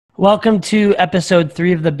Welcome to episode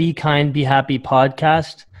 3 of the Be Kind, Be Happy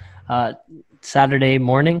podcast. Saturday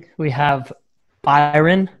morning, we have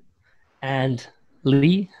Byron and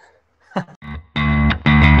Leigh.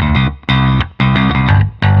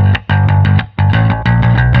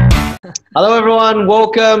 Hello, everyone.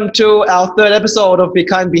 Welcome to our third episode of Be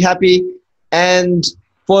Kind, Be Happy. And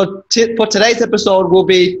for today's episode, we'll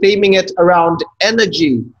be theming it around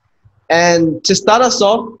energy. And to start us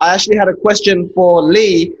off, I actually had a question for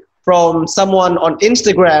Leigh from someone on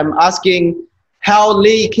Instagram asking how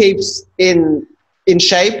Leigh keeps in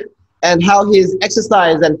shape and how his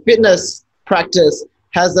exercise and fitness practice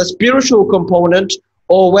has a spiritual component,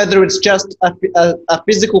 or whether it's just a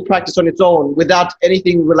physical practice on its own without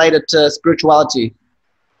anything related to spirituality.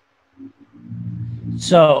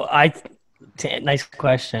 So nice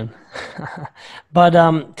question. But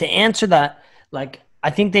to answer that, I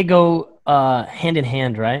think they go hand in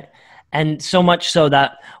hand, right? And so much so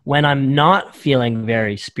that when I'm not feeling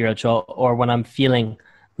very spiritual, or when I'm feeling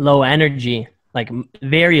low energy, like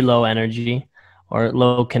very low energy or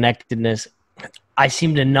low connectedness, I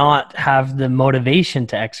seem to not have the motivation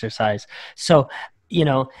to exercise. So,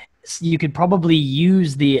 you could probably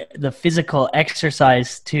use the physical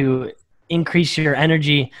exercise to increase your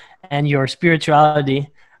energy and your spirituality,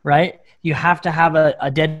 right? You have to have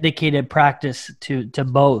a dedicated practice to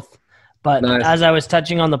both. But Nice. As I was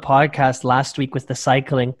touching on the podcast last week with the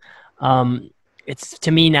cycling, it's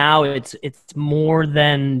to me now, it's more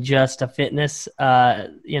than just a fitness,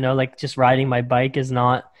 like just riding my bike is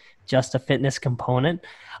not just a fitness component.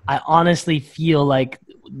 I honestly feel like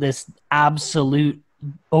this absolute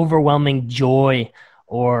overwhelming joy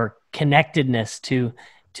or connectedness to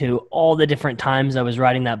all the different times I was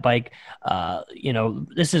riding that bike.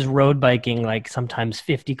 This is road biking, like sometimes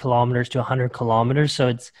 50 kilometers to 100 kilometers. So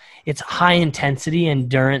it's high intensity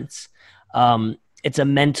endurance. It's a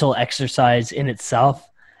mental exercise in itself.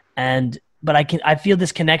 But I feel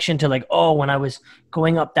this connection to when I was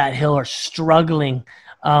going up that hill or struggling,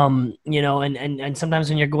 and sometimes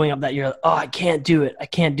when you're going up that, you're like, oh, I can't do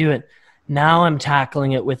it. Now I'm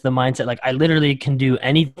tackling it with the mindset, I literally can do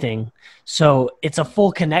anything. So it's a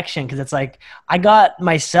full connection, because it's like I got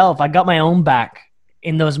my own back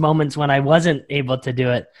in those moments when I wasn't able to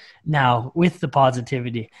do it, now with the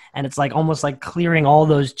positivity. And it's almost like clearing all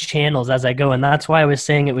those channels as I go. And that's why I was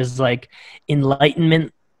saying it was like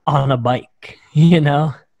enlightenment on a bike, And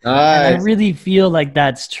I really feel like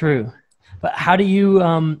that's true. But how do you,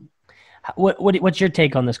 what's your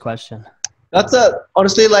take on this question?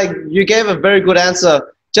 Honestly, you gave a very good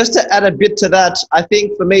answer. Just to add a bit to that, I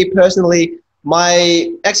think for me personally,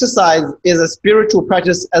 my exercise is a spiritual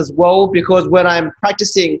practice as well, because when I'm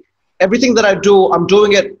practicing everything that I do, I'm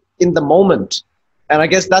doing it in the moment. And I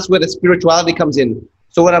guess that's where the spirituality comes in.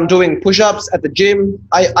 So when I'm doing push-ups at the gym,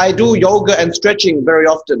 I do yoga and stretching very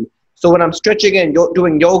often. So when I'm stretching and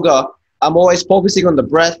doing yoga, I'm always focusing on the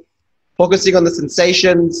breath, focusing on the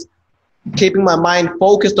sensations, keeping my mind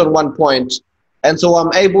focused on one point. And so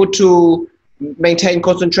I'm able to maintain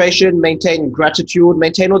concentration, maintain gratitude,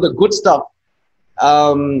 maintain all the good stuff.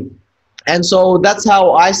 And so that's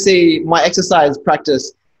how I see my exercise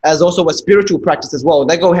practice, as also a spiritual practice as well.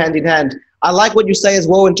 They go hand in hand. I like what you say as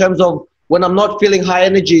well in terms of when I'm not feeling high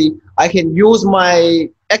energy, I can use my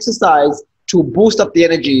exercise to boost up the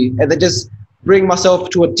energy and then just bring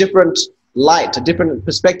myself to a different light, a different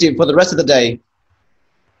perspective for the rest of the day.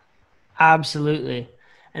 Absolutely.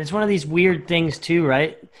 And it's one of these weird things too,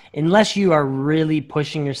 right? Unless you are really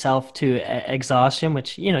pushing yourself to exhaustion,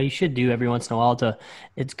 which, you should do every once in a while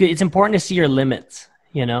it's good. It's important to see your limits,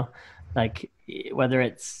 whether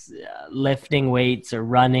it's lifting weights or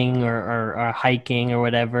running or hiking or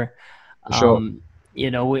whatever. Sure.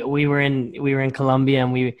 We were in Colombia,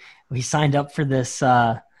 and we signed up for this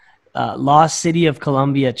Lost City of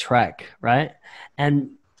Colombia trek, right?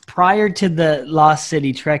 And prior to the Lost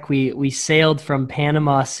City trek, we sailed from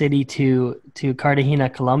Panama City to Cartagena,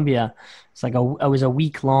 Colombia. It was a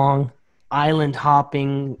week long island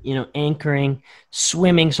hopping, anchoring,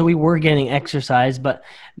 swimming. So we were getting exercise, but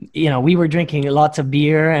we were drinking lots of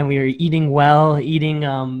beer, and we were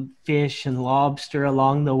eating fish and lobster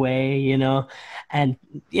along the way, and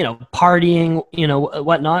partying,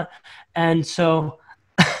 whatnot. And so,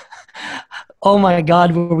 oh my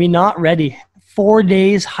God, were we not ready? 4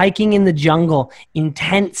 days hiking in the jungle,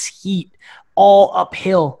 intense heat, all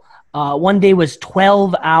uphill. One day was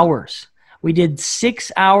 12 hours. We did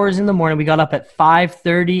 6 hours in the morning. We got up at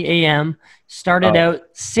 5:30 a.m., started out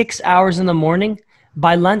 6 hours in the morning.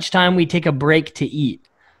 By lunchtime, we take a break to eat.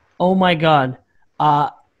 Oh my God.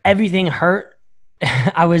 Everything hurt.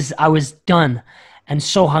 I was done and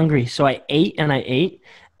so hungry. So I ate and I ate.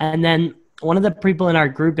 And then one of the people in our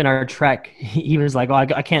group, in our trek, he was like, "Oh,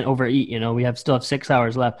 I can't overeat. You know, still have 6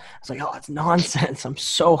 hours left." I was like, "Oh, it's nonsense. I'm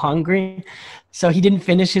so hungry." So he didn't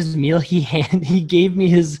finish his meal. He gave me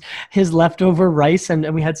his leftover rice,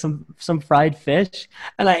 and we had some fried fish,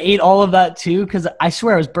 and I ate all of that too because I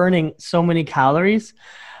swear I was burning so many calories.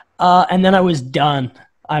 And then I was done.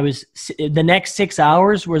 The next 6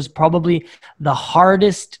 hours was probably the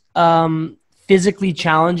hardest, physically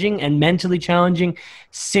challenging and mentally challenging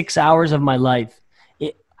 6 hours of my life.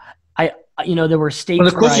 There were states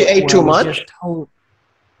Was it because you ate too much?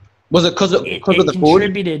 Was it because of the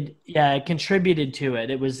contributed, food? Yeah, it contributed to it.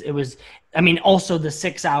 It was. I mean, also the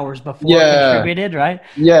 6 hours before contributed, right?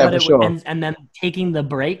 Yeah, for sure. And then taking the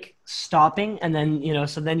break, stopping, and then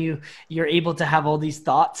so then you're able to have all these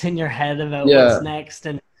thoughts in your head about what's next,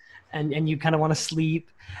 and you kind of want to sleep.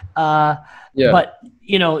 But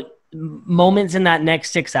moments in that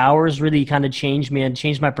next 6 hours really kind of changed me and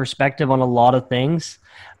changed my perspective on a lot of things.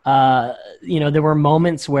 There were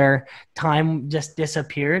moments where time just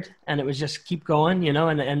disappeared and it was just keep going,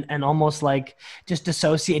 and almost like just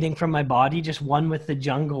dissociating from my body, just one with the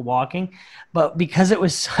jungle walking. But because it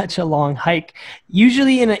was such a long hike,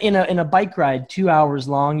 usually in a bike ride, 2 hours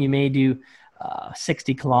long, you may do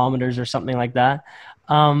 60 kilometers or something like that.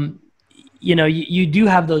 You do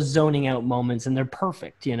have those zoning out moments and they're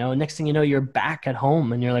perfect, next thing you know, you're back at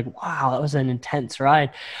home and you're like, wow, that was an intense ride.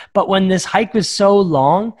 But when this hike was so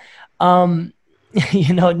long, no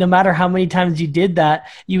matter how many times you did that,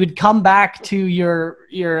 you would come back to your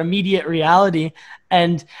immediate reality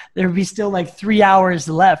and there'd be still like 3 hours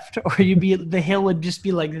left, or the hill would just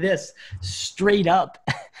be like this straight up.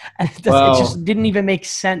 And it just didn't even make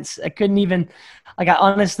sense. I couldn't even, I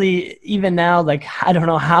honestly, even now, I don't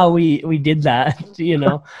know how we did that,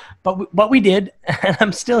 but we did, and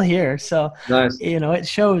I'm still here. So, nice. It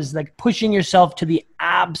shows pushing yourself to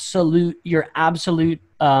your absolute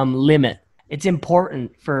limit. It's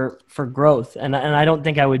important for growth. And I don't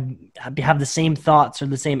think I would have the same thoughts or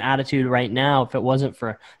the same attitude right now if it wasn't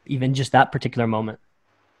for even just that particular moment.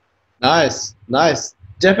 Nice.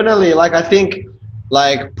 Definitely. I think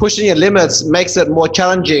pushing your limits makes it more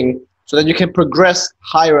challenging, so that you can progress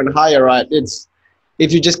higher and higher, right?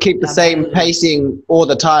 If you just keep the same pacing all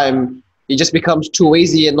the time, it just becomes too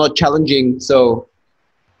easy and not challenging. So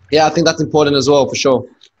yeah, I think that's important as well, for sure.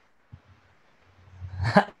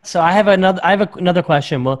 So I have another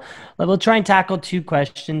question. We'll try and tackle two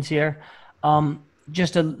questions here.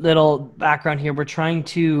 Just a little background here. We're trying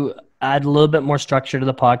to add a little bit more structure to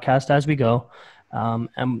the podcast as we go.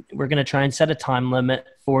 And we're going to try and set a time limit,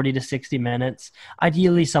 40 to 60 minutes.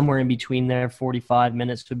 Ideally, somewhere in between there, 45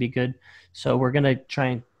 minutes would be good. So we're going to try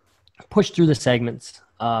and push through the segments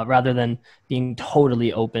rather than being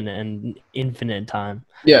totally open and infinite time.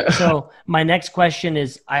 Yeah. So my next question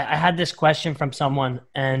is, I had this question from someone,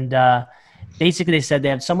 and basically they said they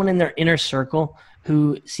have someone in their inner circle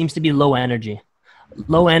who seems to be low energy.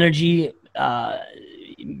 Low energy,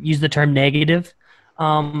 use the term negative.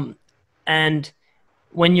 And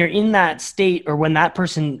when you're in that state, or when that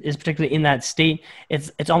person is particularly in that state,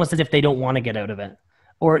 it's almost as if they don't want to get out of it,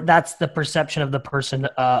 or that's the perception of the person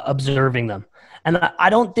observing them. And I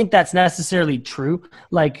don't think that's necessarily true.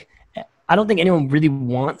 I don't think anyone really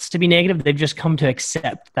wants to be negative. They've just come to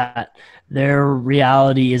accept that their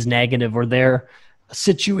reality is negative, or their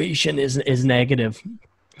situation is negative.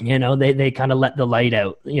 They kind of let the light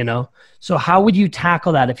out, So how would you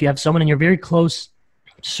tackle that if you have someone in your very close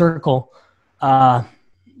circle,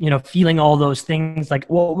 feeling all those things?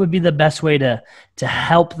 What would be the best way to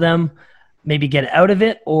help them maybe get out of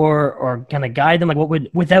it, or kind of guide them?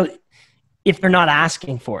 If they're not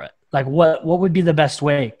asking for it, what would be the best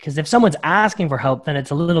way? Because if someone's asking for help, then it's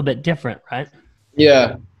a little bit different, right?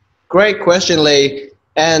 Yeah, great question, Leigh.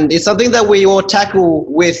 And it's something that we all tackle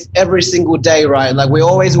with every single day, right? We're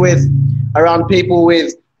always around people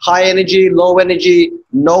with high energy, low energy,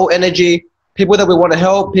 no energy, people that we want to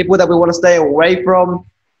help, people that we want to stay away from.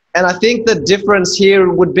 And I think the difference here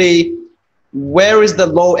would be, where is the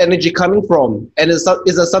low energy coming from? And is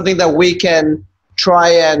there something that we can try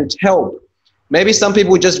and help? Maybe some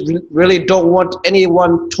people just really don't want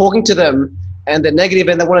anyone talking to them, and they're negative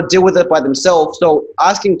and they want to deal with it by themselves. So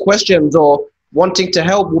asking questions or wanting to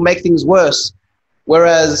help will make things worse.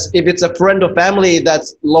 Whereas if it's a friend or family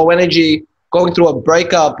that's low energy, going through a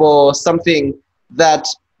breakup or something, that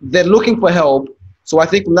they're looking for help. So I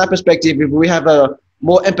think from that perspective, if we have a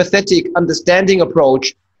more empathetic, understanding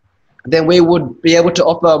approach, then we would be able to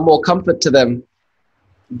offer more comfort to them.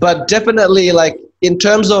 But definitely, in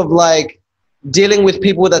terms of dealing with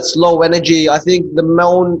people that's low energy, I think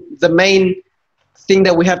the main thing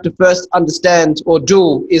that we have to first understand or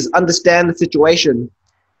do is understand the situation.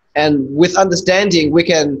 And with understanding, we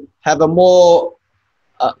can have a more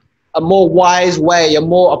wise way, a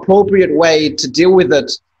more appropriate way to deal with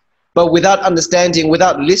it. But without understanding,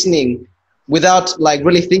 without listening, without like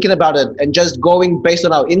really thinking about it and just going based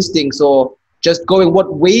on our instincts or just going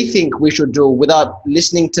what we think we should do without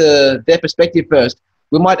listening to their perspective first,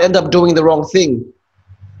 we might end up doing the wrong thing.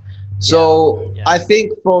 So I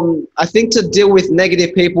think to deal with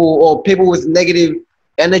negative people or people with negative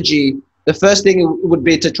energy, the first thing would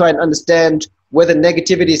be to try and understand where the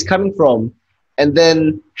negativity is coming from. And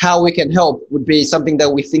then how we can help would be something that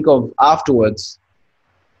we think of afterwards.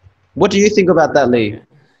 What do you think about that, Leigh?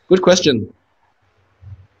 Good question.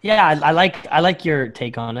 Yeah, I like your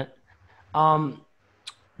take on it.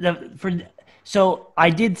 So I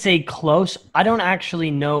did say close. I don't actually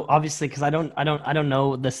know, obviously, because I don't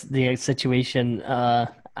know the situation.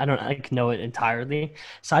 I don't like know it entirely,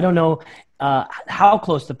 so I don't know how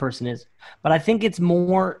close the person is. But I think it's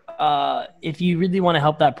more if you really want to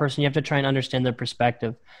help that person, you have to try and understand their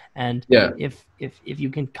perspective. And if you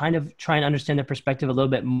can kind of try and understand their perspective a little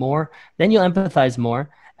bit more, then you'll empathize more.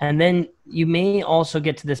 And then you may also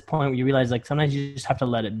get to this point where you realize like sometimes you just have to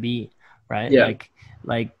let it be, right? Yeah.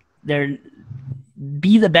 Like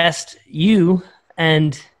be the best you,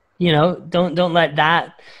 and don't let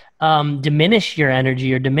that diminish your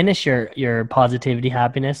energy or diminish your positivity,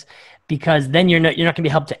 happiness, because then you're not going to be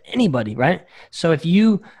help to anybody, right? So if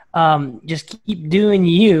you just keep doing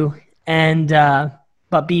you and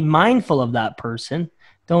but be mindful of that person,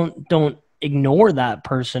 don't ignore that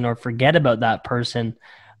person or forget about that person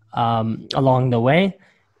along the way,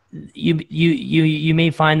 you may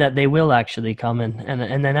find that they will actually come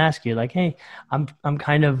and then ask you like, hey, I'm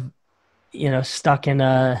kind of stuck in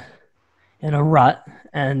a rut,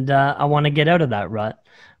 and I want to get out of that rut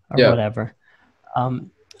or whatever.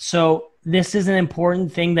 So this is an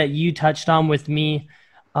important thing that you touched on with me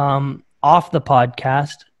off the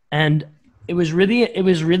podcast, and it was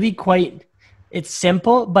really quite, it's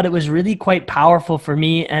simple, but it was really quite powerful for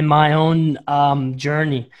me and my own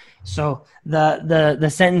journey. So the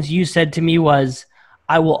sentence you said to me was,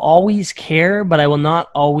 I will always care, but I will not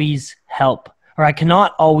always help, or I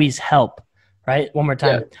cannot always help, right? One more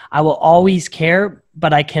time. Yeah. I will always care,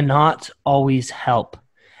 but I cannot always help.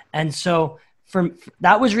 And so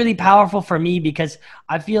that was really powerful for me, because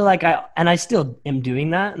I feel like I still am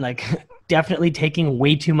doing that, like definitely taking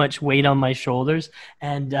way too much weight on my shoulders,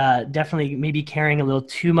 and definitely maybe caring a little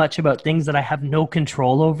too much about things that I have no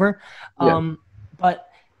control over.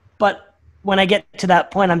 But when I get to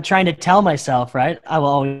that point, I'm trying to tell myself, right, I will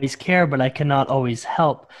always care, but I cannot always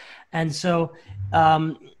help. And so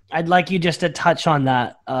I'd like you just to touch on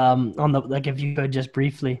that, like if you could just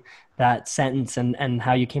briefly, that sentence and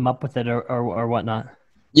how you came up with it or whatnot.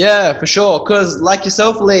 Yeah, for sure. Because like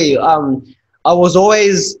yourself, Leigh, I was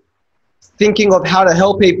always thinking of how to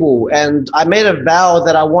help people, and I made a vow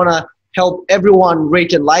that I want to help everyone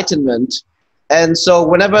reach enlightenment. And so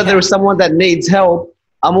whenever there is someone that needs help,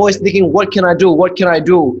 I'm always thinking, what can I do? What can I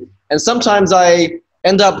do? And sometimes I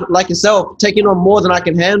end up, like yourself, taking on more than I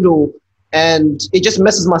can handle, and it just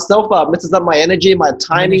messes myself up, messes up my energy, my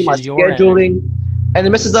timing, my scheduling, and it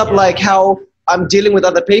messes up like how I'm dealing with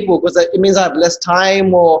other people, because it means I have less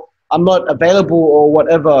time or I'm not available or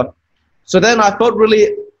whatever. So then I felt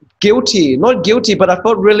really guilty, not guilty, but I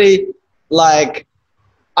felt really like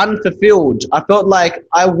unfulfilled. I felt like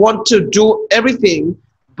I want to do everything,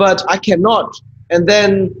 but I cannot. And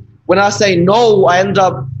then when I say no, I end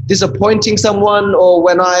up disappointing someone, or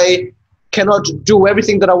when I cannot do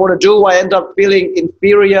everything that I want to do, I end up feeling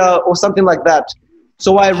inferior or something like that.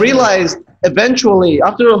 So I realized eventually,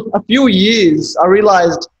 after a few years, I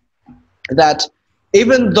realized that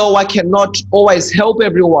even though I cannot always help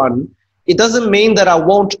everyone, it doesn't mean that I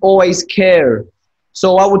won't always care.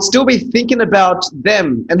 So I would still be thinking about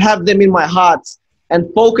them and have them in my heart,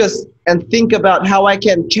 and focus and think about how I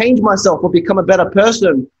can change myself or become a better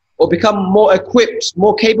person or become more equipped,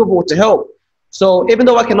 more capable to help. So even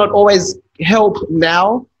though I cannot always help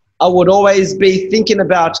now, I would always be thinking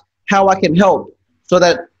about how I can help, so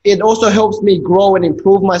that it also helps me grow and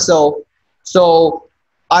improve myself. So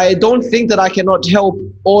I don't think that I cannot help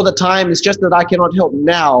all the time. It's just that I cannot help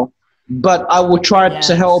now, but I will try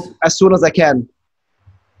to help as soon as I can.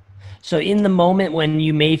 So in the moment when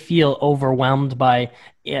you may feel overwhelmed by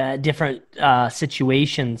different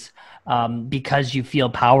situations, because you feel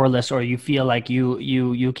powerless or you feel like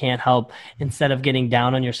you can't help, instead of getting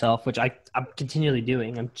down on yourself, which I'm continually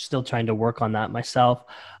doing. I'm still trying to work on that myself.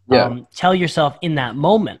 Yeah. Tell yourself in that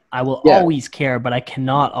moment, I will Yeah. always care, but I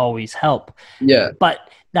cannot always help. Yeah. But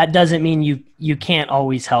that doesn't mean you can't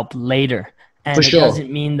always help later. For And it sure.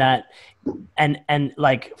 doesn't mean that, and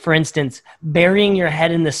like, for instance, burying your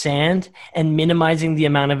head in the sand and minimizing the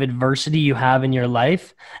amount of adversity you have in your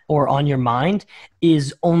life or on your mind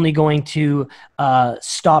is only going to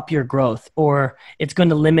stop your growth, or it's going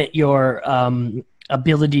to limit your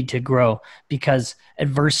ability to grow, because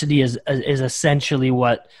adversity is essentially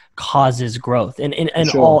what causes growth in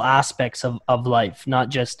Sure. all aspects of life, not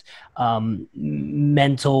just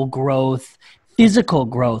mental growth, physical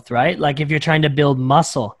growth, right? Like if you're trying to build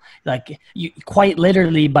muscle, like you quite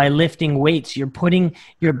literally by lifting weights, you're putting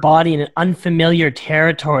your body in an unfamiliar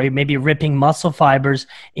territory, maybe ripping muscle fibers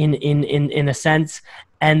in a sense,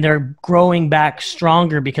 and they're growing back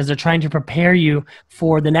stronger because they're trying to prepare you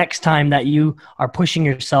for the next time that you are pushing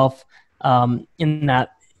yourself in that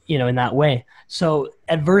way. So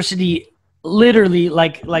adversity, literally,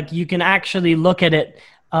 like you can actually look at it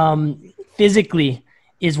physically,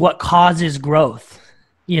 is what causes growth,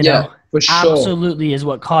 Yeah, for sure. absolutely is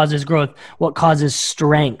what causes growth, what causes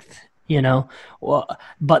strength, well,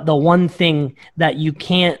 but the one thing that you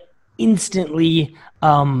can't instantly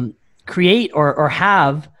create or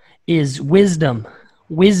have is wisdom.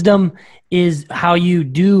 Wisdom is how you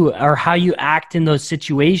do or how you act in those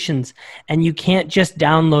situations. And you can't just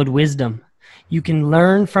download wisdom. You can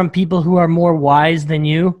learn from people who are more wise than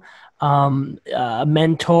you, a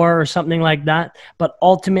mentor or something like that. But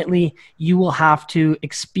ultimately, you will have to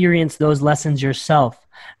experience those lessons yourself.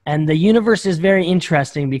 And the universe is very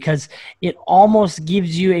interesting because it almost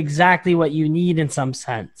gives you exactly what you need in some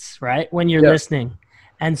sense, right? When you're listening.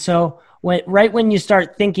 And so right when you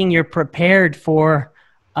start thinking you're prepared for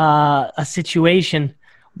a situation,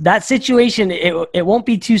 that situation, it won't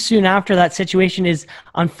be too soon after that situation is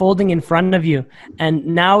unfolding in front of you. And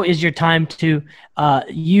now is your time to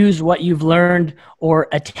use what you've learned or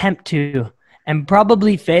attempt to, and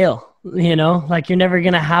probably fail, like you're never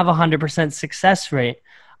going to have 100% success rate.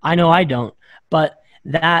 I know I don't, but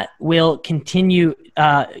that will continue,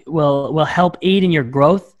 will help aid in your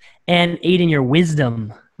growth and aid in your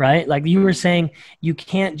wisdom, right? Like you were saying, you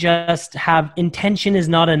can't just have intention is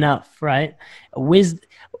not enough, right?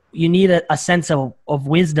 You need a sense of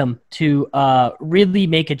wisdom to really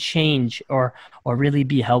make a change or really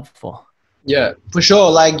be helpful. Yeah, for sure.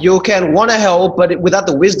 Like you can want to help, but without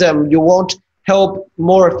the wisdom, you won't help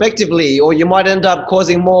more effectively, or you might end up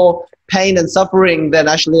causing more pain and suffering than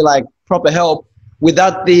actually like proper help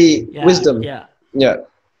without the wisdom. Yeah.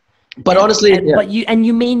 But honestly, but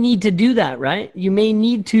you may need to do that, right? You may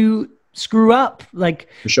need to screw up. Like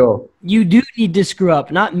for sure. You do need to screw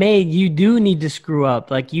up. Not may, you do need to screw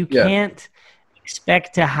up. Like you can't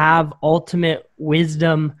expect to have ultimate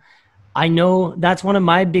wisdom. I know that's one of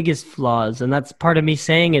my biggest flaws, and that's part of me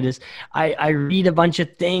saying it is I read a bunch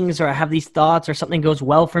of things, or I have these thoughts, or something goes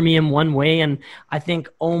well for me in one way, and I think,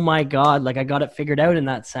 oh my God, like I got it figured out in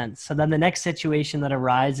that sense. So then the next situation that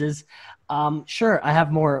arises, sure, I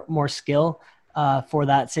have more skill for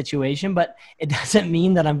that situation, but it doesn't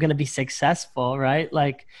mean that I'm going to be successful, right?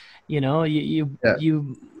 Like,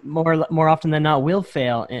 you more often than not will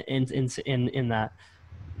fail in that,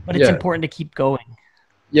 but it's important to keep going.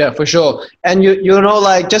 Yeah, for sure. And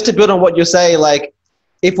like just to build on what you say, like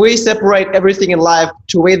if we separate everything in life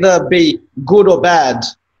to either be good or bad,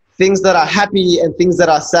 things that are happy and things that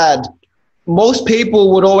are sad, most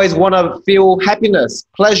people would always want to feel happiness,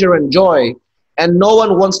 pleasure, and joy. And no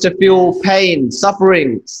one wants to feel pain,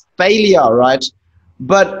 suffering, failure, right?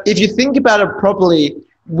 But if you think about it properly,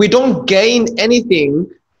 we don't gain anything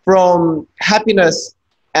from happiness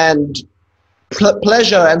and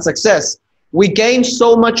pleasure and success. We gain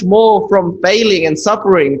so much more from failing and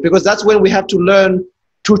suffering, because that's when we have to learn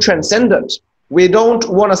to transcend it. We don't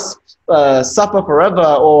want to suffer forever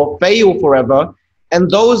or fail forever.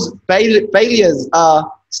 And those failures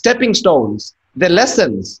are stepping stones. They're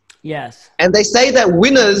lessons. Yes. And they say that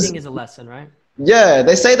winners... Everything is a lesson, right? Yeah,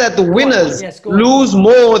 they say that the winners lose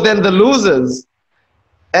more than the losers.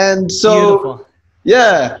 And so... Beautiful.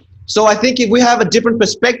 Yeah. So I think if we have a different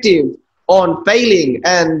perspective on failing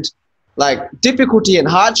and like difficulty and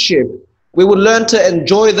hardship, we will learn to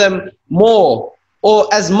enjoy them more,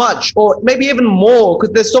 or as much, or maybe even more,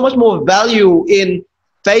 because there's so much more value in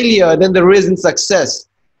failure than there is in success.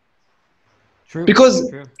 True.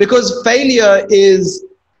 Because failure is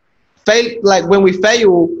like when we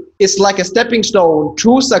fail, it's like a stepping stone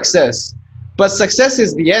to success, but success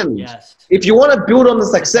is the end. Yes. If you want to build on the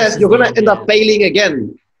success, you're going to end up failing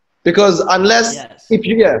again, because unless if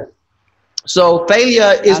you so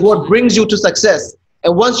failure is what brings you to success.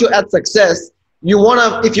 And once you're at success,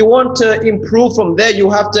 if you want to improve from there, you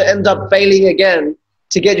have to end up failing again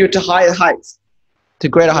to get you to higher heights, to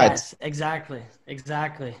greater heights. Exactly.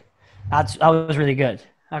 That was really good.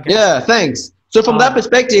 Okay. Yeah, thanks. So from that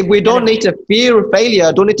perspective, we don't need to fear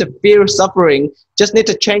failure, don't need to fear suffering, just need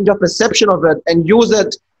to change our perception of it and use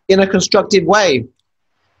it in a constructive way.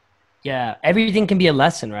 Yeah, everything can be a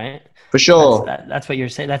lesson, right? For sure. That's what you're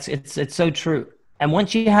saying. It's so true. And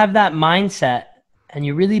once you have that mindset and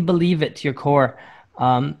you really believe it to your core,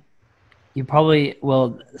 you probably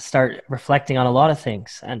will start reflecting on a lot of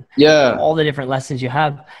things and all the different lessons you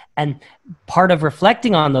have. And part of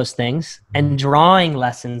reflecting on those things and drawing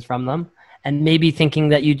lessons from them, and maybe thinking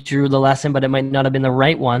that you drew the lesson, but it might not have been the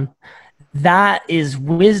right one, that is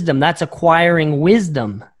wisdom. That's acquiring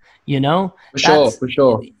wisdom, you know? For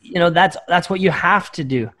sure. You know, that's what you have to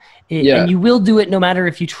do. And you will do it no matter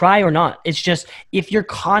if you try or not. It's just, if you're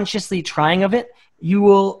consciously trying of it, you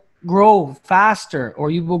will grow faster, or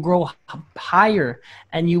you will grow higher,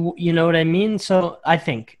 and you know what I mean? So I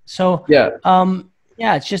think so.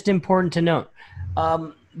 It's just important to note.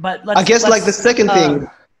 But I guess like the second thing,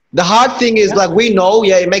 the hard thing is like, we know,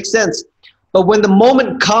 it makes sense. But when the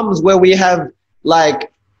moment comes where we have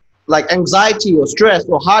like anxiety or stress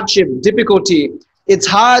or hardship, difficulty, it's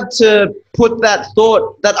hard to put that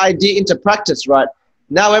thought, that idea into practice, right?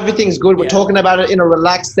 Now everything's good. We're talking about it in a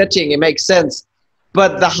relaxed setting. It makes sense.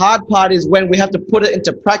 But the hard part is when we have to put it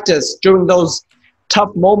into practice during those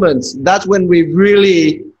tough moments. That's when we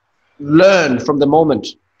really learn from the moment.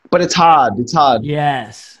 But it's hard. It's hard.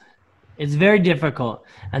 Yes. It's very difficult.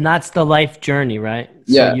 And that's the life journey, right?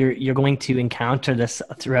 So you're going to encounter this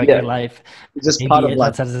throughout your life. It's just part of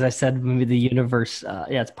life. As I said, maybe the universe.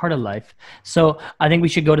 It's part of life. So I think we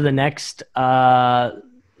should go to the next. Well,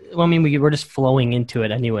 I mean, we're just flowing into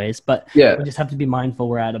it anyways, but we just have to be mindful.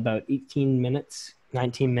 We're at about 19 minutes.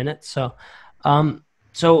 So, I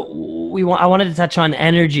wanted to touch on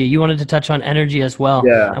energy. You wanted to touch on energy as well.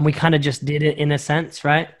 Yeah. And we kind of just did it in a sense,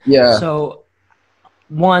 right? Yeah. So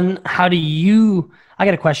I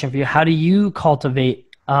got a question for you. How do you cultivate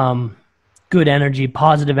good energy,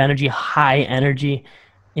 positive energy, high energy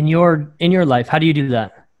in your life? How do you do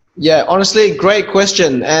that? Yeah, honestly, great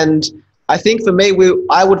question. And I think for me,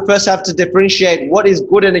 I would first have to differentiate what is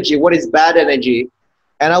good energy, what is bad energy.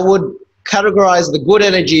 And I would categorize the good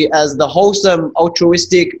energy as the wholesome,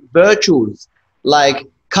 altruistic virtues like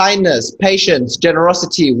kindness, patience,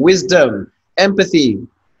 generosity, wisdom, empathy.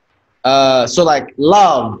 So like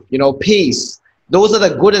love, peace. Those are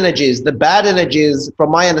the good energies. The bad energies,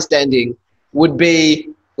 from my understanding, would be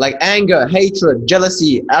like anger, hatred,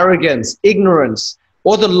 jealousy, arrogance, ignorance,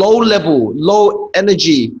 or the low level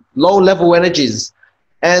energies.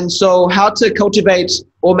 And so how to cultivate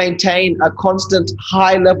or maintain a constant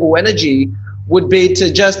high level energy would be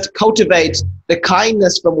to just cultivate the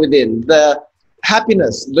kindness from within, the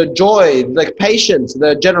happiness, the joy, the patience,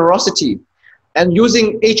 the generosity, and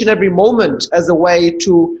using each and every moment as a way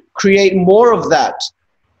to create more of that.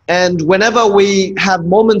 And whenever we have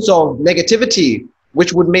moments of negativity,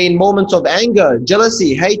 which would mean moments of anger,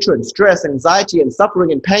 jealousy, hatred, stress, anxiety, and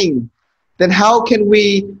suffering and pain, then how can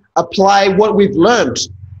we apply what we've learned,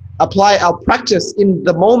 apply our practice in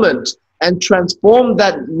the moment, and transform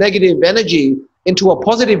that negative energy into a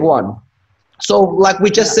positive one? So like we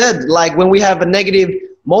just said, like when we have a negative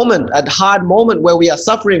moment, a hard moment where we are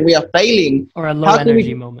suffering, we are failing. Or a low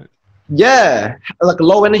energy moment. Yeah, like a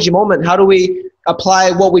low energy moment. How do we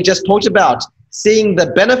apply what we just talked about? Seeing the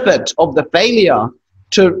benefit of the failure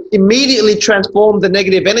to immediately transform the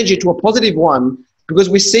negative energy to a positive one, because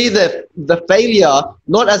we see the failure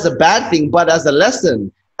not as a bad thing, but as a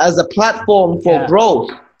lesson, as a platform for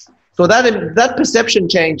growth. So that perception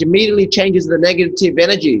change immediately changes the negative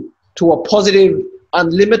energy to a positive,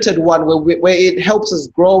 unlimited one where it helps us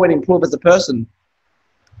grow and improve as a person.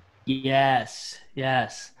 Yes.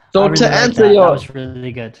 So to answer that was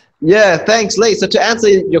really good. Yeah, thanks, Leigh. So to answer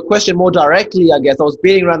your question more directly, I guess I was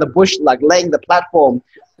beating around the bush, like laying the platform.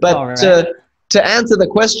 But to answer the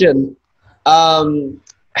question,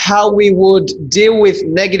 how we would deal with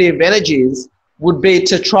negative energies would be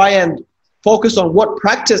to try and focus on what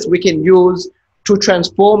practice we can use to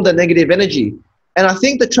transform the negative energy. And I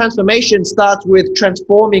think the transformation starts with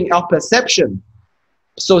transforming our perception.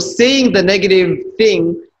 So seeing the negative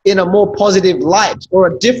thing in a more positive light or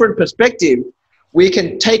a different perspective, we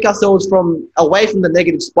can take ourselves away from the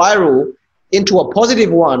negative spiral into a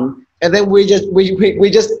positive one. And then we just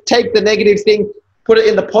take the negative thing, put it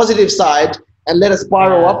in the positive side, and let it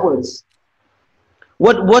spiral upwards.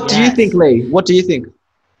 What do you think, Yes. Leigh? What do you think?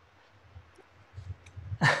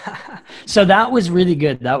 So that was really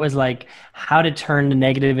good. That was like how to turn the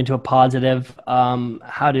negative into a positive,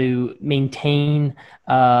 how to maintain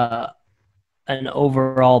an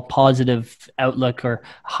overall positive outlook or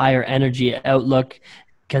higher energy outlook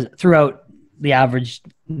because throughout the average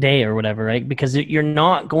day or whatever, right? Because you're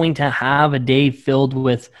not going to have a day filled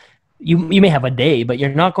with you may have a day, but you're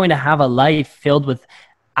not going to have a life filled with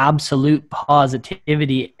absolute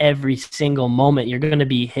positivity every single moment. You're going to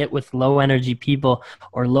be hit with low energy people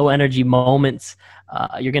or low energy moments.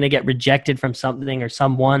 You're going to get rejected from something or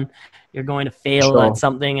someone. You're going to fail at Sure.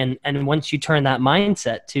 something. And once you turn that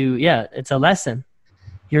mindset to, yeah, it's a lesson.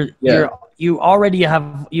 You're, Yeah. you're,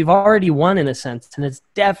 you've already won in a sense. And it's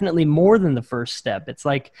definitely more than the first step. It's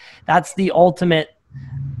like, that's the ultimate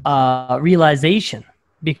realization,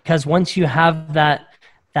 because once you have that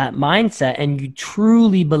mindset and you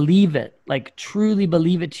truly believe it, like truly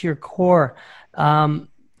believe it to your core,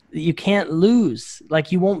 you can't lose.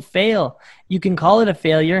 Like you won't fail. You can call it a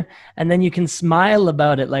failure and then you can smile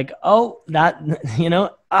about it. Like, oh, that,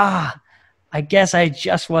 I guess I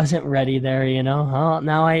just wasn't ready there, now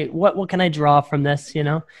what can I draw from this,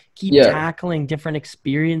 keep Yeah. tackling different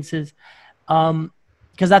experiences.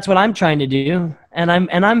 Because that's what I'm trying to do, and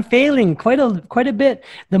I'm failing quite a bit.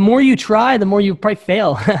 The more you try, the more you probably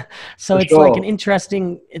fail. So For it's like sure.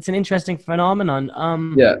 it's an interesting phenomenon.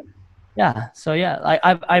 Yeah. Yeah. So yeah,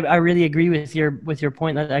 I really agree with your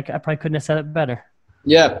point. That I probably couldn't have said it better.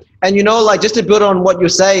 Yeah. And like just to build on what you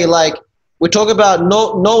say, like we talk about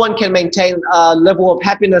no one can maintain a level of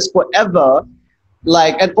happiness forever,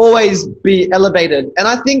 like, and always be elevated. And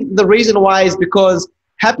I think the reason why is because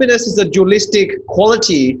happiness is a dualistic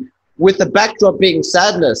quality with the backdrop being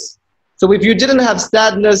sadness. So if you didn't have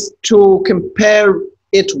sadness to compare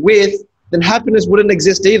it with, then happiness wouldn't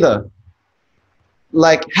exist either.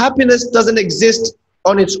 Like happiness doesn't exist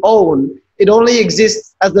on its own. It only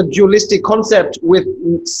exists as a dualistic concept with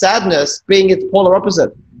sadness being its polar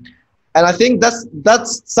opposite. And I think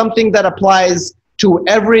that's something that applies to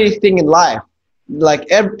everything in life. Like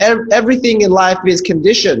everything in life is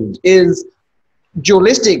conditioned, is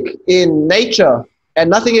dualistic in nature, and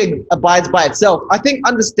nothing abides by itself. I think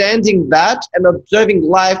understanding that and observing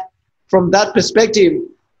life from that perspective,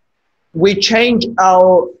 we change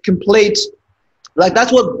our complete, like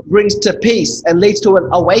that's what brings to peace and leads to an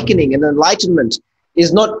awakening and enlightenment,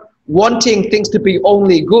 is not wanting things to be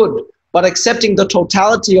only good, but accepting the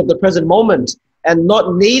totality of the present moment and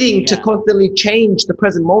not needing to constantly change the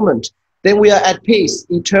present moment. Then we are at peace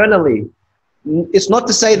eternally. It's not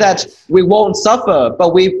to say that we won't suffer,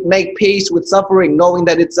 but we make peace with suffering, knowing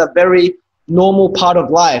that it's a very normal part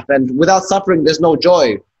of life. And without suffering, there's no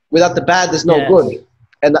joy. Without the bad, there's no good.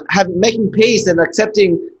 And making peace and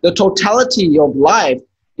accepting the totality of life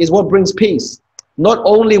is what brings peace. Not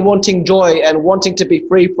only wanting joy and wanting to be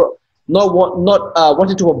free from, not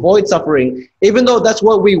wanting to avoid suffering, even though that's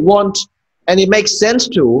what we want and it makes sense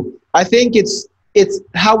to. I think it's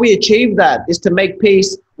how we achieve that is to make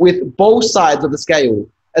peace with both sides of the scale,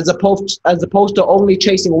 as opposed to only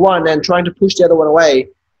chasing one and trying to push the other one away.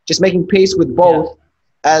 Just making peace with both,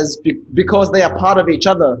 because they are part of each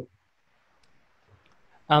other.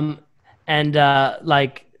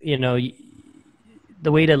 Like,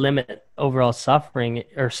 the way to limit overall suffering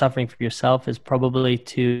or suffering for yourself is probably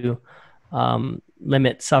to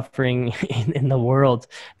limit suffering in the world,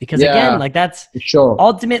 because again, like that's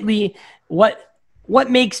ultimately what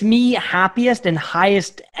makes me happiest and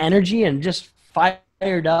highest energy and just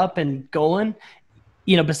fired up and going,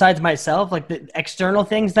 besides myself, like the external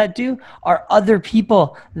things that do are other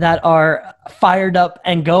people that are fired up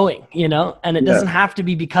and going, and it doesn't have to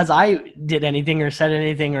be because I did anything or said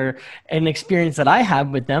anything or an experience that I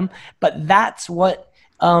have with them, but that's what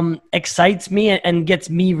excites me and gets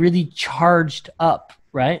me really charged up.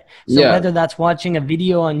 Right. So whether that's watching a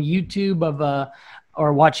video on YouTube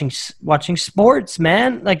or watching sports,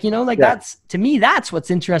 man, that's, to me, that's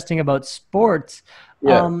what's interesting about sports.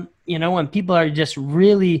 When people are just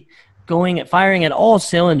really firing at all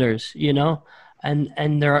cylinders,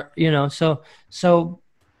 and they're, so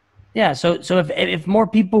if more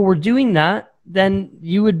people were doing that, then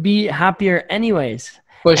you would be happier anyways.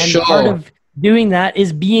 For sure. Part of doing that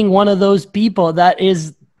is being one of those people that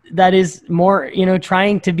is more,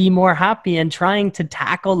 trying to be more happy and trying to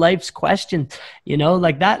tackle life's questions,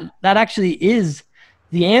 like that actually is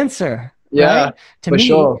the answer. Right? To me,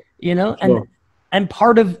 sure. And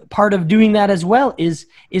part of doing that as well is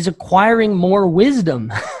acquiring more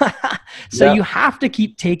wisdom. So Yeah. you have to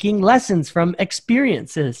keep taking lessons from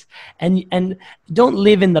experiences, and don't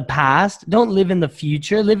live in the past, don't live in the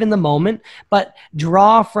future, live in the moment, but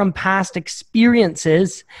draw from past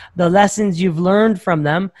experiences the lessons you've learned from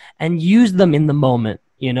them and use them in the moment,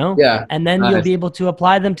 you know? Yeah. And then you'll Nice. be able to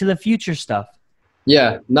apply them to the future stuff.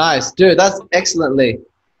 Yeah. Nice, dude. That's excellently.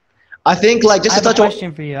 I think like I just to have a touch on.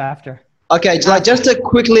 question for you after. Okay, like just to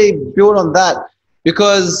quickly build on that,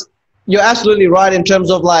 because you're absolutely right in terms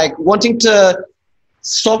of like wanting to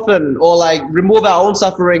soften or like remove our own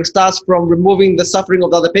suffering starts from removing the suffering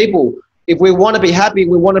of other people. If we want to be happy,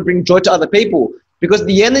 we want to bring joy to other people because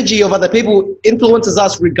the energy of other people influences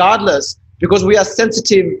us regardless because we are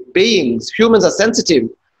sensitive beings. Humans are sensitive.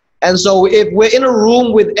 And so if we're in a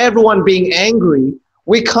room with everyone being angry,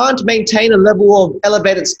 we can't maintain a level of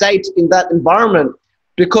elevated state in that environment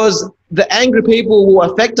because the angry people will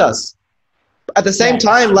affect us. At the same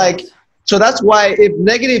time, like, so that's why if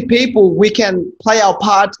negative people, we can play our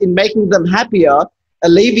part in making them happier,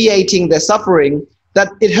 alleviating their suffering,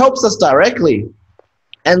 that it helps us directly.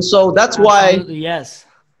 And so that's Absolutely, yes.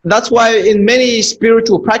 why in many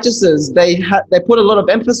spiritual practices, they put a lot of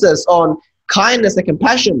emphasis on kindness and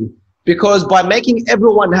compassion, because by making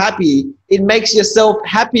everyone happy, it makes yourself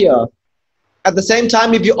happier. At the same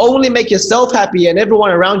time, if you only make yourself happy and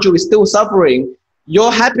everyone around you is still suffering,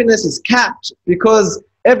 your happiness is capped because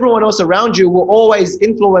everyone else around you will always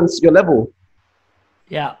influence your level.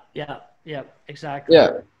 Yeah, exactly.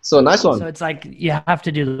 Yeah, so nice one. So it's like you have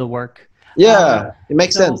to do the work. Yeah, it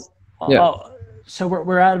makes sense. Yeah. So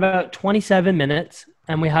we're at about 27 minutes,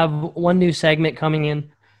 and we have one new segment coming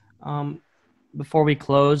in. Before we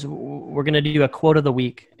close, we're going to do a quote of the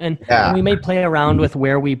week, and we may play around with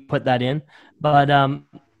where we put that in, but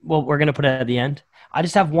well, we're going to put it at the end. I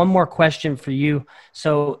just have one more question for you.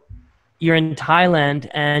 So you're in Thailand,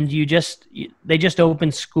 and they just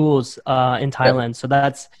opened schools in Thailand. So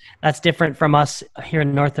that's different from us here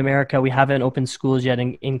in North America. We haven't opened schools yet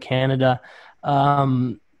in Canada,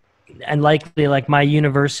 and likely like my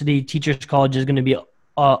university teachers college is going to be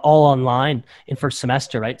all online in first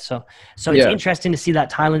semester, right? So it's interesting to see that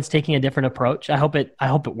Thailand's taking a different approach. I hope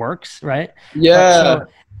it works, right? Yeah.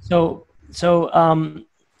 So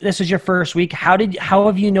this was your first week. How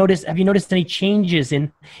have you noticed any changes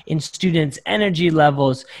in students' energy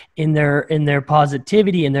levels, in their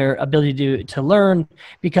positivity, in their ability to learn?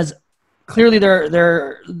 Because clearly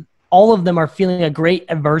they're all of them are feeling a great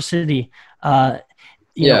adversity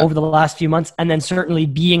you know, over the last few months, and then certainly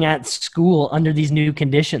being at school under these new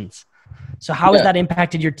conditions. So how has that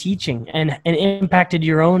impacted your teaching and impacted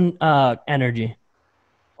your own energy?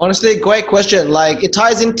 Honestly, great question. Like it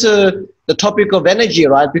ties into the topic of energy,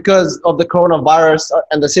 right? Because of the coronavirus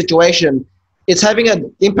and the situation, it's having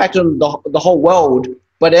an impact on the whole world,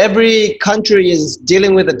 but every country is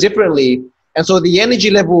dealing with it differently. And so the energy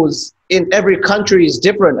levels in every country is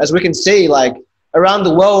different. As we can see, like around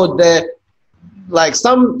the world, like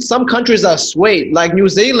some countries are sweet, like New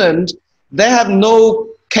Zealand, they have no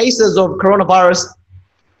cases of coronavirus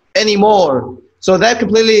anymore. So they're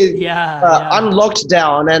completely unlocked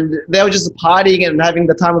down and they were just partying and having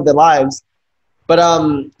the time of their lives. But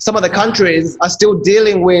some of the countries are still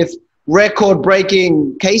dealing with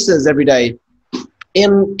record-breaking cases every day.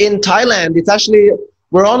 In Thailand, it's actually,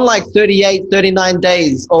 we're on like 38, 39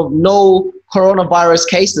 days of no coronavirus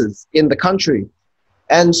cases in the country.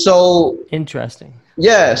 And so interesting.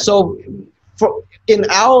 Yeah, so in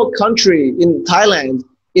our country, in Thailand,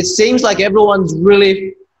 it seems like everyone's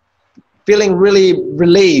really feeling really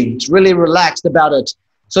relieved, really relaxed about it.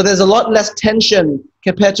 So there's a lot less tension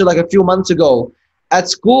compared to like a few months ago. At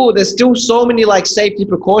school, there's still so many like safety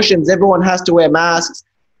precautions. Everyone has to wear masks,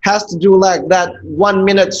 has to do like that 1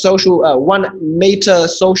 meter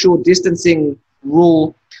social distancing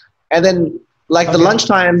rule. And then like the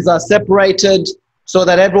lunchtimes are separated, so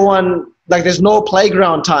that everyone, like there's no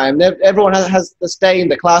playground time. Everyone has to stay in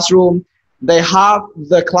the classroom. They half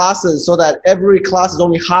the classes so that every class is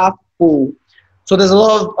only half full. So there's a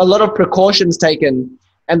lot of precautions taken,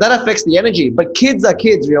 and that affects the energy. But kids are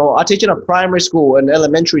kids, you know. I teach in a primary school and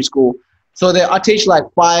elementary school. So I teach like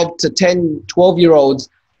 5 to 10, 12-year-olds.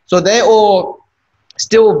 So they're all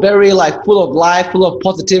still very like full of life, full of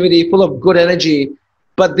positivity, full of good energy.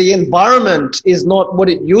 But the environment is not what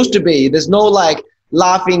it used to be. There's no like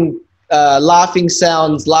laughing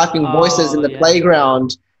sounds, laughing voices in the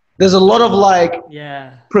playground. There's a lot of like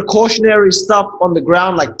precautionary stuff on the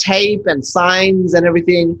ground, like tape and signs and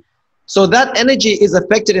everything. So that energy is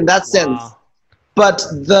affected in that sense. But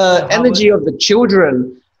the energy of the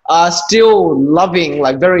children are still loving,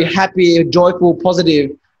 like very happy, joyful,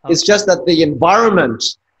 positive. It's just that the environment,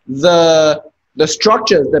 the the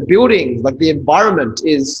structures, the buildings, like the environment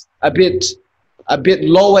is a bit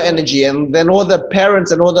lower energy, and then all the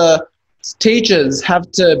parents and all the teachers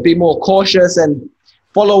have to be more cautious and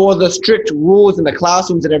follow all the strict rules in the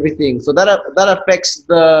classrooms and everything. So that affects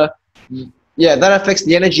the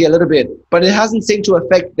energy a little bit, but it hasn't seemed to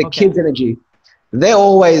affect the kids' energy. They're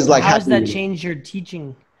always like how happy. has that changed your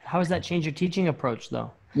teaching? How has that changed your teaching approach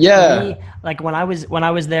though? Yeah. For me, like when I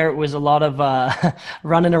was there, it was a lot of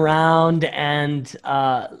running around and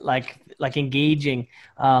like engaging.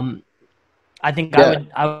 I think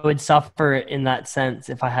I would suffer in that sense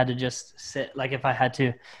if I had to just sit, like if I had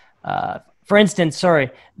to, for instance,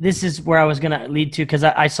 sorry, this is where I was going to lead to, because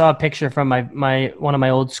I saw a picture from one of my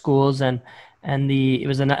old schools, and it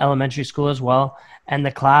was an elementary school as well. And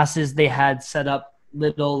the classes, they had set up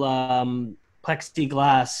little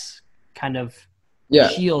plexiglass kind of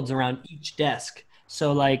shields around each desk.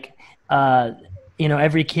 So like,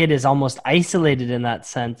 every kid is almost isolated in that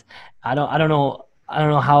sense. I don't know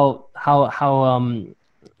how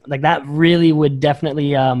like that really would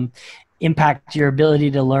definitely impact your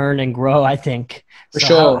ability to learn and grow, I think. For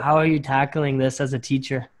sure. How are you tackling this as a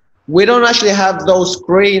teacher? We don't actually have those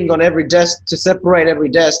screens on every desk to separate every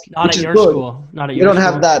desk. Not at your school. Not at your school. We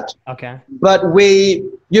don't have that. Okay. But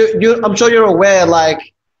I'm sure you're aware,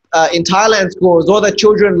 like in Thailand schools, all the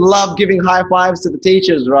children love giving high fives to the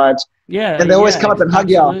teachers, right? Yeah. And they always come up and hug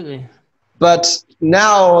you. But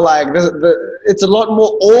now, like, it's a lot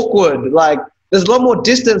more awkward. Like, there's a lot more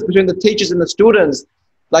distance between the teachers and the students.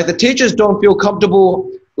 Like, the teachers don't feel comfortable,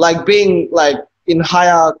 like, being, like, in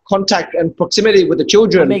higher contact and proximity with the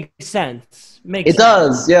children. It makes sense. It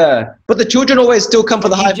does, yeah. But the children always still come for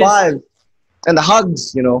the high five and the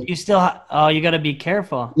hugs, you know. You still, you got to be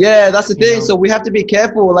careful. Yeah, that's the thing. So we have to be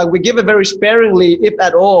careful. Like, we give it very sparingly, if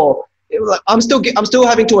at all. I'm still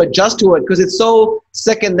having to adjust to it because it's so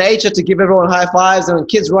second nature to give everyone high fives, and when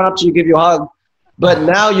kids run up to you, give you a hug. But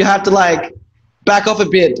now you have to like back off a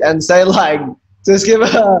bit and say like, just give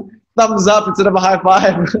a thumbs up instead of a high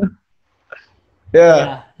five.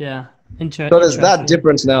 Yeah. So there's that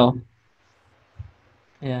difference now.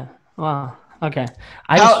 Yeah. Wow. Okay.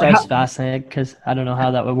 I was fascinated because I don't know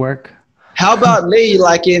how that would work. How about Leigh,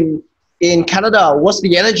 like in Canada? What's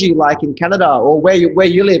the energy like in Canada, or where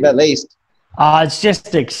you live at least? It's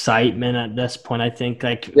just excitement at this point. I think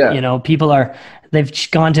people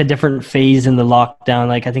they've gone to a different phase in the lockdown.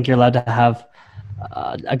 Like I think you're allowed to have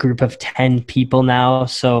a group of 10 people now.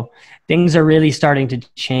 So things are really starting to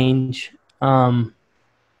change. I'm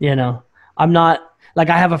not like,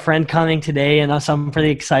 I have a friend coming today, and so I'm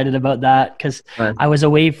pretty excited about that because I was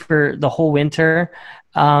away for the whole winter.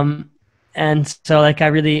 And so like,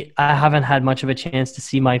 I haven't had much of a chance to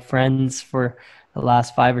see my friends for the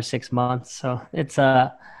last 5 or 6 months. So it's,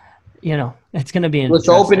 it's going to be interesting. It's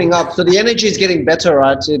opening up. So the energy is getting better,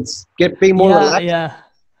 right? It's being more relaxed.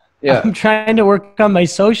 Yeah. I'm trying to work on my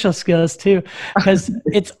social skills too, because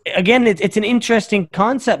it's an interesting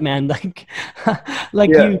concept, man. I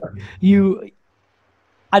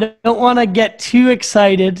don't want to get too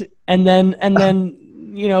excited and then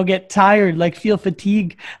get tired, like feel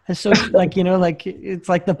fatigue. So it's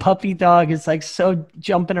like the puppy dog. It's like so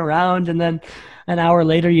jumping around, and then an hour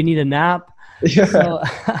later you need a nap. Yeah. So,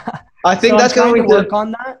 I think that's going to work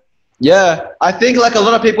on that. Yeah. I think like a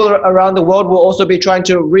lot of people around the world will also be trying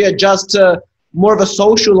to readjust to more of a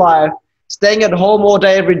social life, staying at home all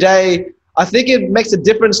day, every day. I think it makes a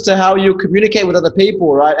difference to how you communicate with other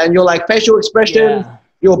people, right? And your like facial expression,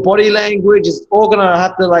 your body language is all going to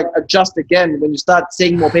have to like adjust again when you start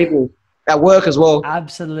seeing more people at work as well.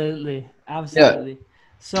 Absolutely. Yeah.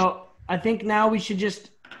 So I think now we should just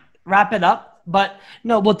wrap it up, but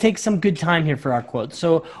no, we'll take some good time here for our quote.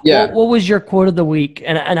 So what was your quote of the week,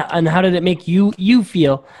 and how did it make you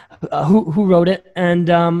feel? Who wrote it? And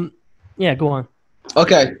go on.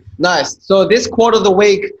 Okay, nice. So this quote of the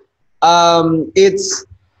week, it's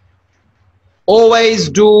always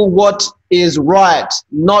do what is right,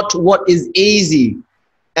 not what is easy.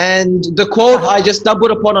 And the quote I just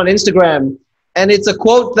stumbled upon on Instagram, and it's a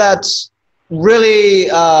quote that really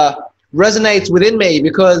resonates within me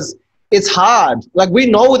because it's hard. Like, we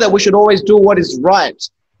know that we should always do what is right,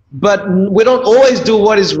 but we don't always do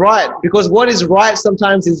what is right, because what is right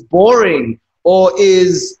sometimes is boring or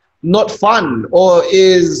is not fun or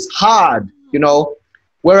is hard,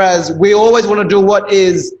 whereas we always want to do what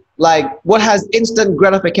is like, what has instant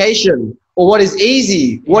gratification, or what is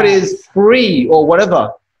easy, what is free, or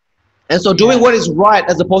whatever. And so doing what is right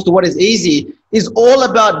as opposed to what is easy is all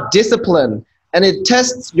about discipline, and it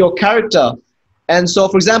tests your character. And so,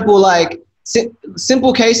 for example, like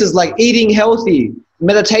simple cases like eating healthy,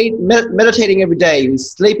 meditating every day,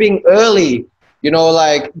 sleeping early, you know,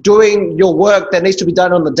 like doing your work that needs to be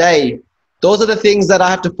done on the day. Those are the things that I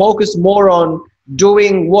have to focus more on,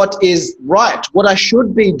 doing what is right, what I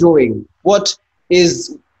should be doing, what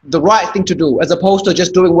is the right thing to do, as opposed to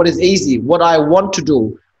just doing what is easy, what I want to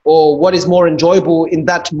do, or what is more enjoyable in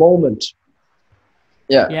that moment.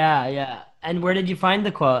 Yeah. Yeah, yeah. And where did you find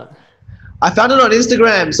the quote? I found it on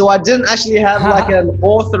Instagram, so I didn't actually have like an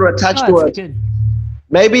author attached Oh, to that's it. good.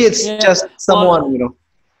 Maybe it's Yeah. just Well, someone, you know.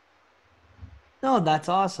 no, that's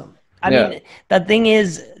awesome. I Yeah. mean, the thing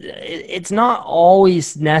is, it's not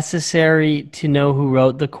always necessary to know who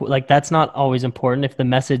wrote the quote. Like, that's not always important if the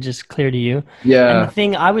message is clear to you. And the Yeah.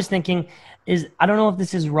 thing I was thinking is, I don't know if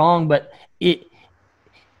this is wrong, but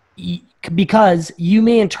because you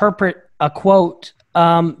may interpret a quote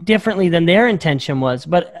differently than their intention was.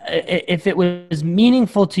 But if it was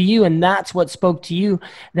meaningful to you and that's what spoke to you,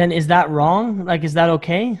 then is that wrong? Like, is that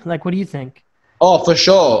okay? Like, what do you think? Oh, for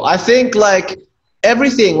sure. I think like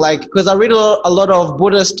everything, like, because I read a lot of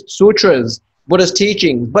Buddhist sutras, Buddhist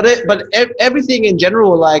teachings, but everything in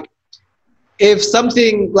general, like, if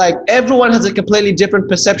something, like, everyone has a completely different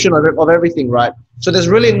perception of everything, right? So there's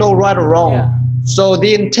really no right or wrong. Yeah. So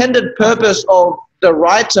the intended purpose of the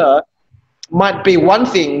writer might be one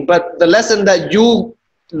thing, but the lesson that you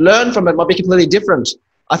learn from it might be completely different.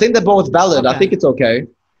 I think they're both valid. I Okay. think it's okay.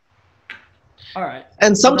 All right.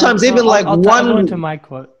 And Well, sometimes then, even like I'll go into one, my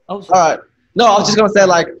quote. Oh, all sorry. right. No, I was just going to say,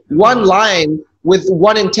 like, one line with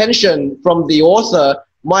one intention from the author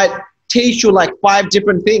might teach you like 5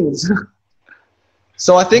 different things.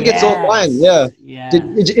 So I think it's all fine. Yeah. Yes.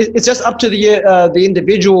 It's just up to the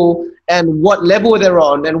individual and what level they're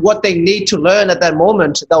on and what they need to learn at that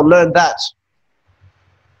moment. They'll learn that.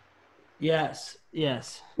 Yes.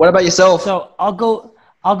 Yes. What about yourself? So I'll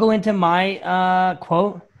go into my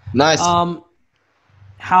quote. Nice.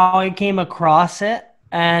 How I came across it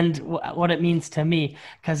and what it means to me.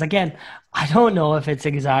 Because again, I don't know if it's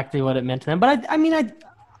exactly what it meant to them, but I mean,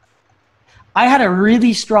 I had a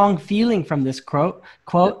really strong feeling from this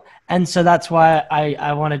quote, and so that's why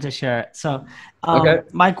I wanted to share it. So Okay.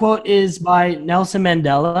 my quote is by Nelson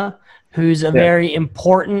Mandela, who's a very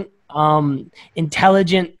important,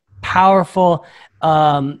 intelligent, powerful,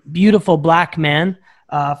 beautiful black man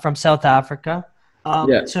from South Africa.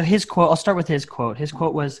 So his quote, I'll start with his quote. His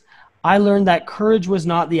quote was, "I learned that courage was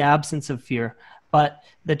not the absence of fear, but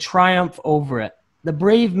the triumph over it. The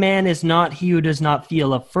brave man is not he who does not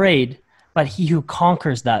feel afraid, but he who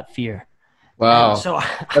conquers that fear." Wow. And so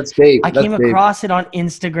That's deep. I came across it on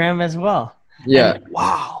Instagram as well. Yeah. And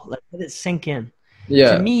wow, let it sink in.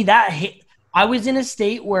 Yeah. To me, that hit. I was in a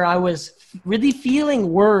state where I was really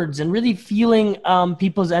feeling words and really feeling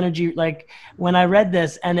people's energy. Like when I read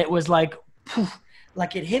this, and it was like, poof,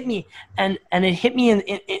 like it hit me, and it hit me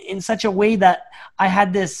in such a way that I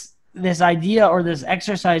had this idea or this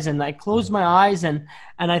exercise, and I closed my eyes and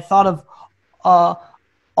I thought of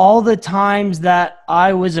all the times that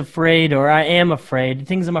I was afraid, or I am afraid,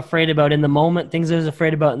 things I'm afraid about in the moment, things I was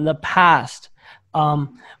afraid about in the past.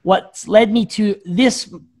 What's led me to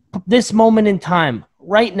this moment in time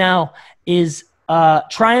right now is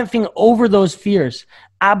triumphing over those fears.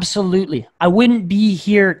 Absolutely. I wouldn't be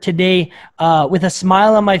here today with a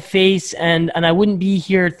smile on my face, and I wouldn't be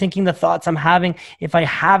here thinking the thoughts I'm having if I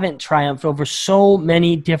haven't triumphed over so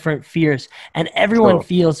many different fears. And everyone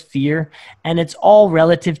feels fear, and it's all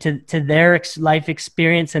relative to their life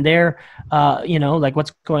experience and their, like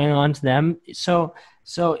what's going on to them. So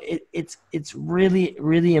it's really,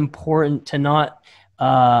 really important to not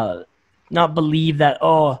believe that,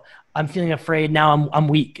 oh, I'm feeling afraid now, I'm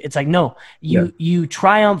weak. It's like, no, you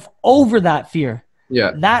triumph over that fear.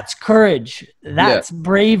 Yeah. That's courage. That's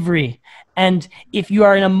bravery. And if you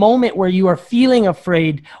are in a moment where you are feeling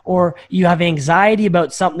afraid or you have anxiety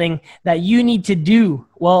about something that you need to do,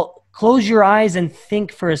 well, close your eyes and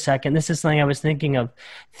think for a second. This is something I was thinking of.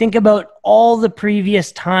 Think about all the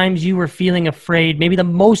previous times you were feeling afraid, maybe the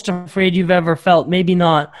most afraid you've ever felt, maybe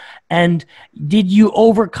not. And did you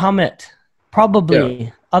overcome it? Probably. Yeah.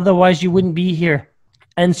 Otherwise, you wouldn't be here.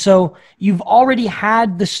 And so you've already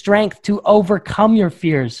had the strength to overcome your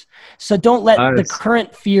fears. So don't let the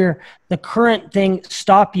current fear, the current thing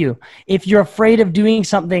stop you. If you're afraid of doing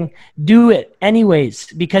something, do it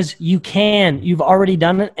anyways, because you can. You've already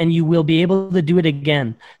done it, and you will be able to do it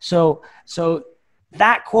again. So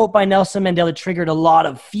that quote by Nelson Mandela triggered a lot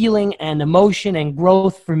of feeling and emotion and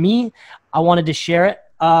growth for me. I wanted to share it.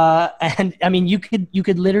 And I mean, you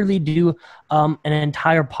could literally do an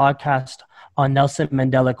entire podcast on Nelson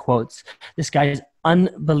Mandela quotes. This guy is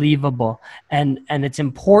unbelievable, and it's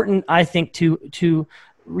important, I think, to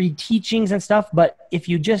read teachings and stuff. But if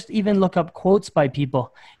you just even look up quotes by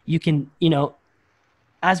people, you can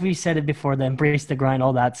as we said it before, the embrace the grind,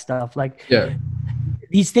 all that stuff. Like, Yeah.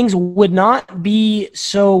 these things would not be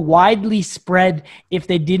so widely spread if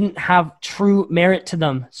they didn't have true merit to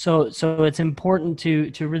them. So it's important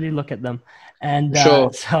to really look at them. And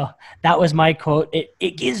Sure. so that was my quote.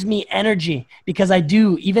 It gives me energy, because I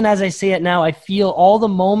do, even as I say it now, I feel all the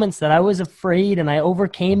moments that I was afraid and I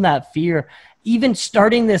overcame that fear. Even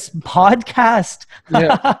starting this podcast,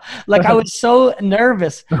 Yeah. like I was so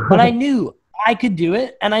nervous, but I knew I could do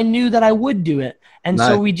it, and I knew that I would do it. And Nice.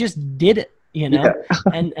 so we just did it, you know?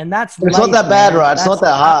 Yeah. And that's It's life, not that bad, man. right? It's That's not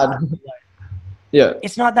that hard. Yeah.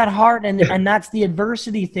 it's not that hard, and that's the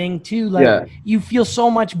adversity thing too. Like, Yeah. you feel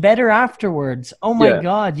so much better afterwards. Oh my Yeah.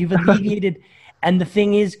 God, you've alleviated. And the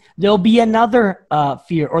thing is, there'll be another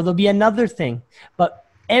fear, or there'll be another thing. But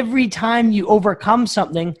every time you overcome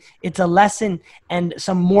something, it's a lesson and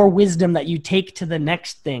some more wisdom that you take to the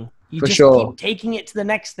next thing. You For just sure. keep taking it to the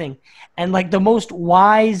next thing. And like the most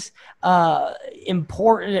wise,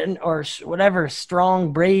 important, or whatever,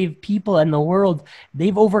 strong, brave people in the world,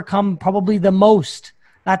 they've overcome probably the most.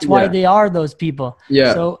 That's why Yeah. they are those people.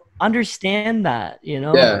 Yeah. So understand that, you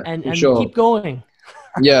know, Yeah, and for sure. keep going.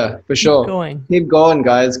 Yeah, for sure. Going. Keep going,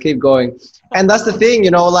 guys. Keep going. And that's the thing,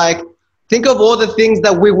 you know, like, think of all the things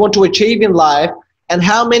that we want to achieve in life, and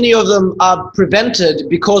how many of them are prevented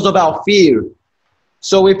because of our fear.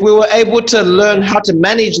 So if we were able to learn how to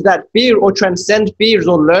manage that fear, or transcend fears,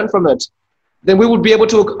 or learn from it, then we would be able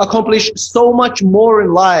to accomplish so much more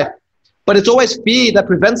in life. But it's always fear that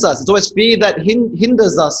prevents us. It's always fear that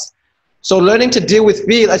hinders us. So learning to deal with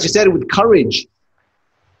fear, as you said, with courage,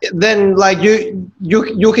 then like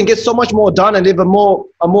you can get so much more done and live a more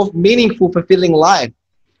meaningful, fulfilling life.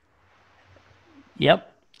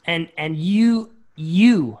 Yep. And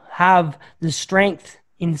you have the strength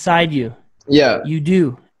inside you. Yeah. You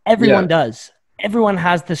do. Everyone Yeah. does. Everyone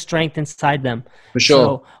has the strength inside them. For sure.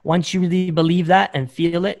 So once you really believe that and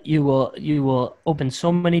feel it, you will open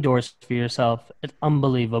so many doors for yourself. It's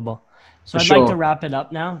unbelievable. So For I'd sure. like to wrap it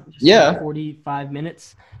up now. Just Yeah. 45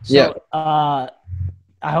 minutes. So Yeah.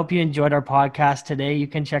 I hope you enjoyed our podcast today. You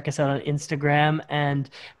can check us out on Instagram, and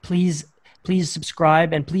please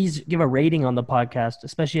subscribe, and please give a rating on the podcast,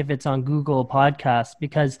 especially if it's on Google Podcasts,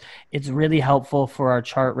 because it's really helpful for our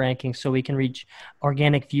chart ranking, so we can reach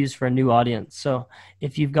organic views for a new audience. So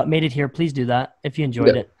if you've made it here, please do that if you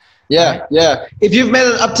enjoyed it. Yeah, Right. yeah. If you've made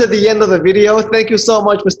it up to the end of the video, thank you so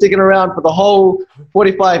much for sticking around for the whole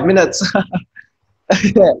 45 minutes.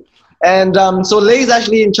 And so Leigh's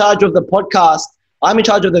actually in charge of the podcast. I'm in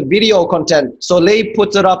charge of the video content. So Leigh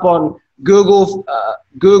puts it up on Google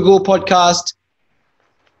Podcast,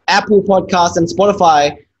 Apple Podcast, and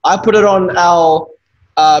Spotify. I put it on our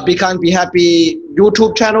Be Kind, Be Happy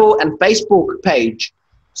YouTube channel and Facebook page.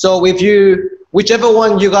 So whichever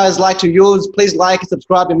one you guys like to use, please like and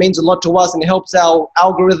subscribe. It means a lot to us, and it helps our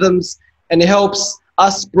algorithms, and it helps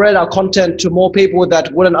us spread our content to more people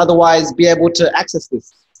that wouldn't otherwise be able to access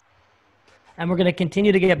this. And we're going to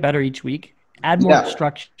continue to get better each week, add more Yeah.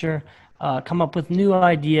 structure, come up with new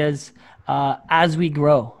ideas as we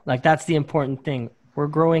grow. Like, that's the important thing. We're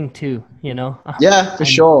growing too, you know? Yeah, for I'm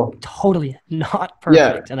sure. Totally not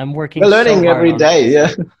perfect. And I'm working We're learning so hard every on day.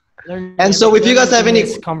 it. Yeah. And so if you guys have any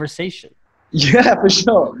this conversation. Yeah, for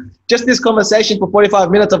sure. Just this conversation for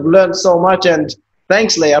 45 minutes, I've learned so much, and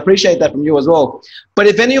thanks, Leigh. I appreciate that from you as well. But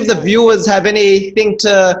if any of the viewers have anything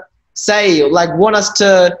to say, like want us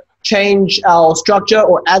to change our structure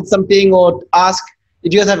or add something, or ask,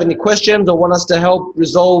 if you guys have any questions or want us to help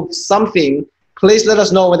resolve something, please let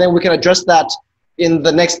us know, and then we can address that in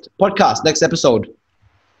the next podcast, next episode.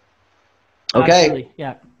 Okay. Absolutely.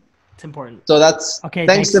 Yeah, it's important. So that's, Okay,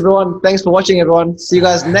 thanks everyone. Thanks for watching, everyone. See you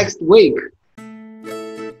guys next week.